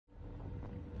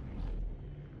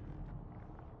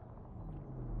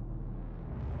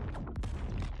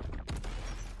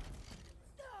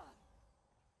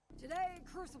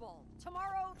Crucible.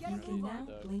 Tomorrow, get You a can move now on.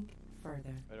 blink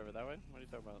further. Right over that way? What are you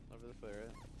talking about? Over this way,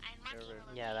 right? I'm marking a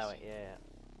location. Yeah, that way. Yeah.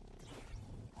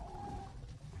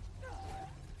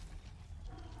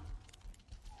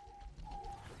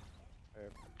 Where?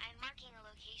 I'm marking a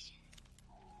location.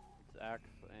 It's Axe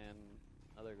and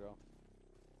other girl.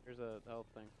 Here's a health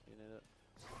thing. You need it.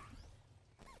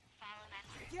 Follow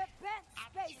member. Get bent,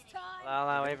 space time.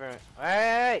 No, wait for me.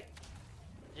 Wait!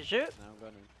 Did you shoot? No, I'm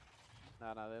going in. No,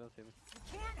 they don't see me.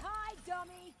 You can't hide,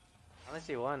 dummy. I only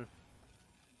see one.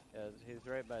 Yeah, he's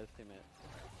right by his teammate.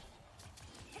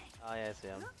 Oh yeah, I see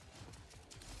him.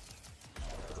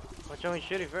 Which one we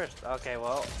shooting first? Okay,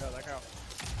 well. Go, that girl.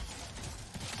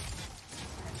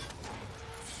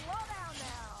 Slow down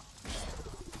now.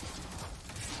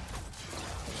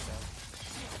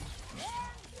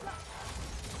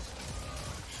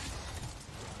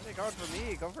 Hey, going for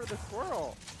me. Go for the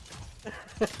squirrel.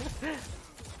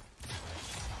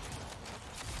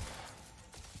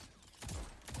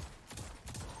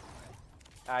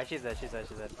 Alright, she's dead. She's dead.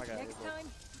 Okay, Next time,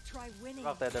 try winning.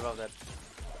 They're both dead.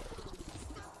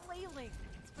 Stop flailing.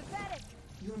 It's pathetic.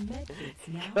 Your medkits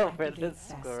now Go for the activate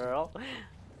faster. squirrel.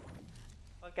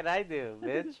 What can I do,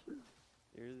 bitch?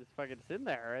 You're just fucking sitting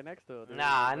there right next to it.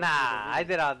 Nah, I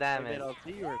did all They damage. don't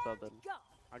see you or something. Go.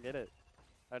 I'll get it.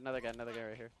 Another guy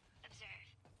right here.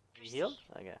 Observe. You healed?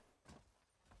 Okay.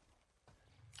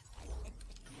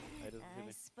 I doesn't see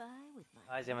me. spy with my.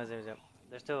 Oh, I see him.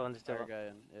 There's still one. Other guy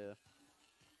in, yeah.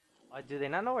 Oh, do they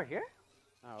not know we're here?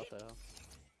 Oh, what the hell?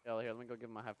 Yeah, here, let me go give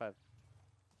him a high five.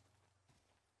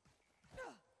 You're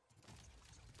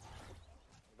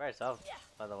by yourself,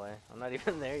 by the way. I'm not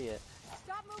even there yet.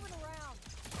 Stop moving around.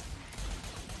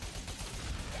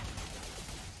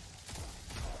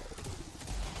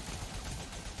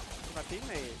 My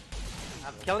teammate.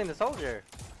 I'm killing the soldier.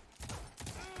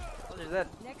 Soldier's dead.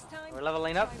 Next time. We're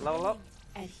leveling up. try Level up.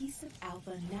 winning. Adhesive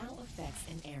alpha now affects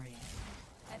an area.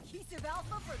 Adhesive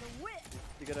alpha for the win.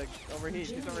 You gotta overheat.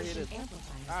 He's overheated. Regeneration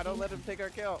amplifiers Ah, don't let him incoming. take our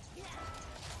kill.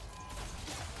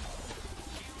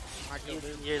 I killed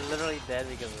him. You're literally dead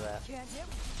because of that. Can't hit.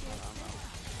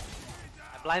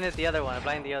 I blinded the other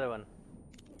one.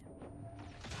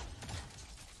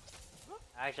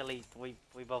 Actually, we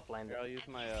both blinded. Here, I'll use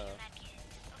my, Okay.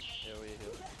 yeah, we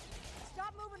heal.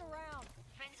 Stop moving around.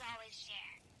 Friends always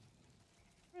share.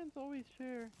 Friends always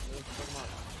share. Let's put him up.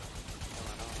 Oh,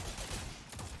 I know.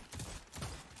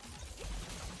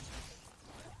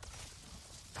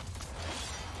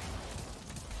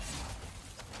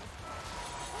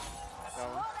 Slow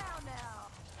down now.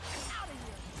 Out of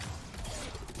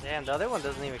here. Damn, the other one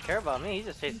doesn't even care about me. He's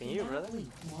just chasing you, Now brother. blink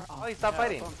more Oh, often. he stopped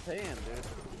fighting. That's what I'm saying, dude.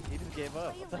 He just gave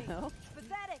up. What the Flailing. hell? It's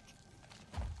pathetic.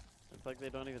 It's like they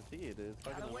don't even see you, dude. It's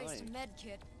fucking Gotta waste a annoying. med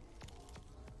kit.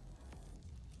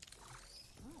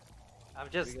 I'm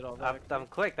get all that I'm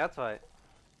quick. That's why.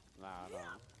 Nah, no.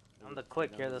 I'm the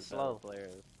quick, you're the slow.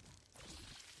 Players.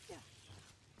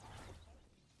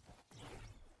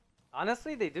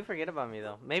 Honestly, they do forget about me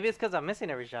though. Maybe it's because I'm missing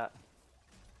every shot.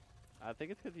 I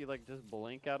think it's because you like just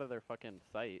blink out of their fucking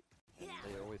sight. And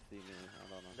they always see me.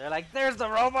 I don't know. They're like, "There's the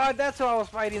robot. That's who I was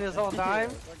fighting this whole time."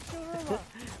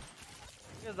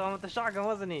 He was the one with the shotgun,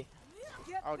 wasn't he?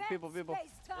 Get Oh, bent, people. space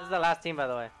This time. is the last team, by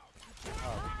the way. Can't Oh,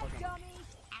 hide, fucking- dummy.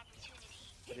 Opportunity.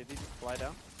 Did he just fly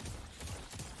down?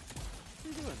 What are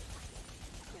you doing?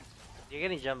 You're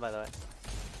getting jumped, by the way.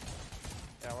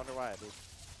 Yeah, I wonder why, dude.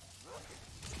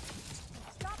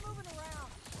 Stop moving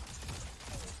around.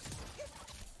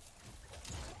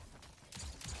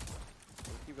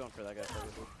 Let's keep going for that guy.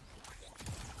 Dude.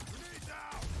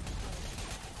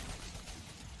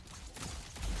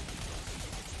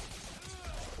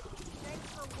 Thanks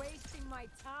for wasting my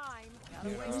time. Gotta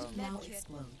Your waste ult now med kit.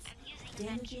 explodes, I'm using the med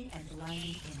damaging kit. and blinding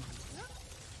enemies.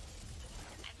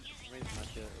 I'm using the Raise med my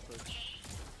kit. shit. Real quick.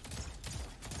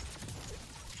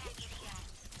 Packet shot.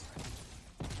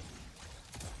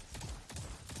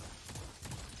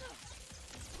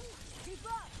 Keep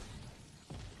up.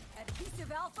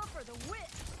 Adhesive alpha for the win.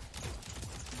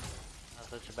 Not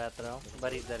such a bad throw,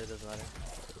 but he's dead. It doesn't matter.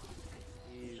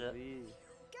 Easy.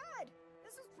 Good.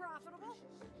 This is profitable.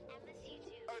 I miss you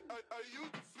too. I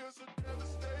used to feel so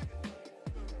devastated.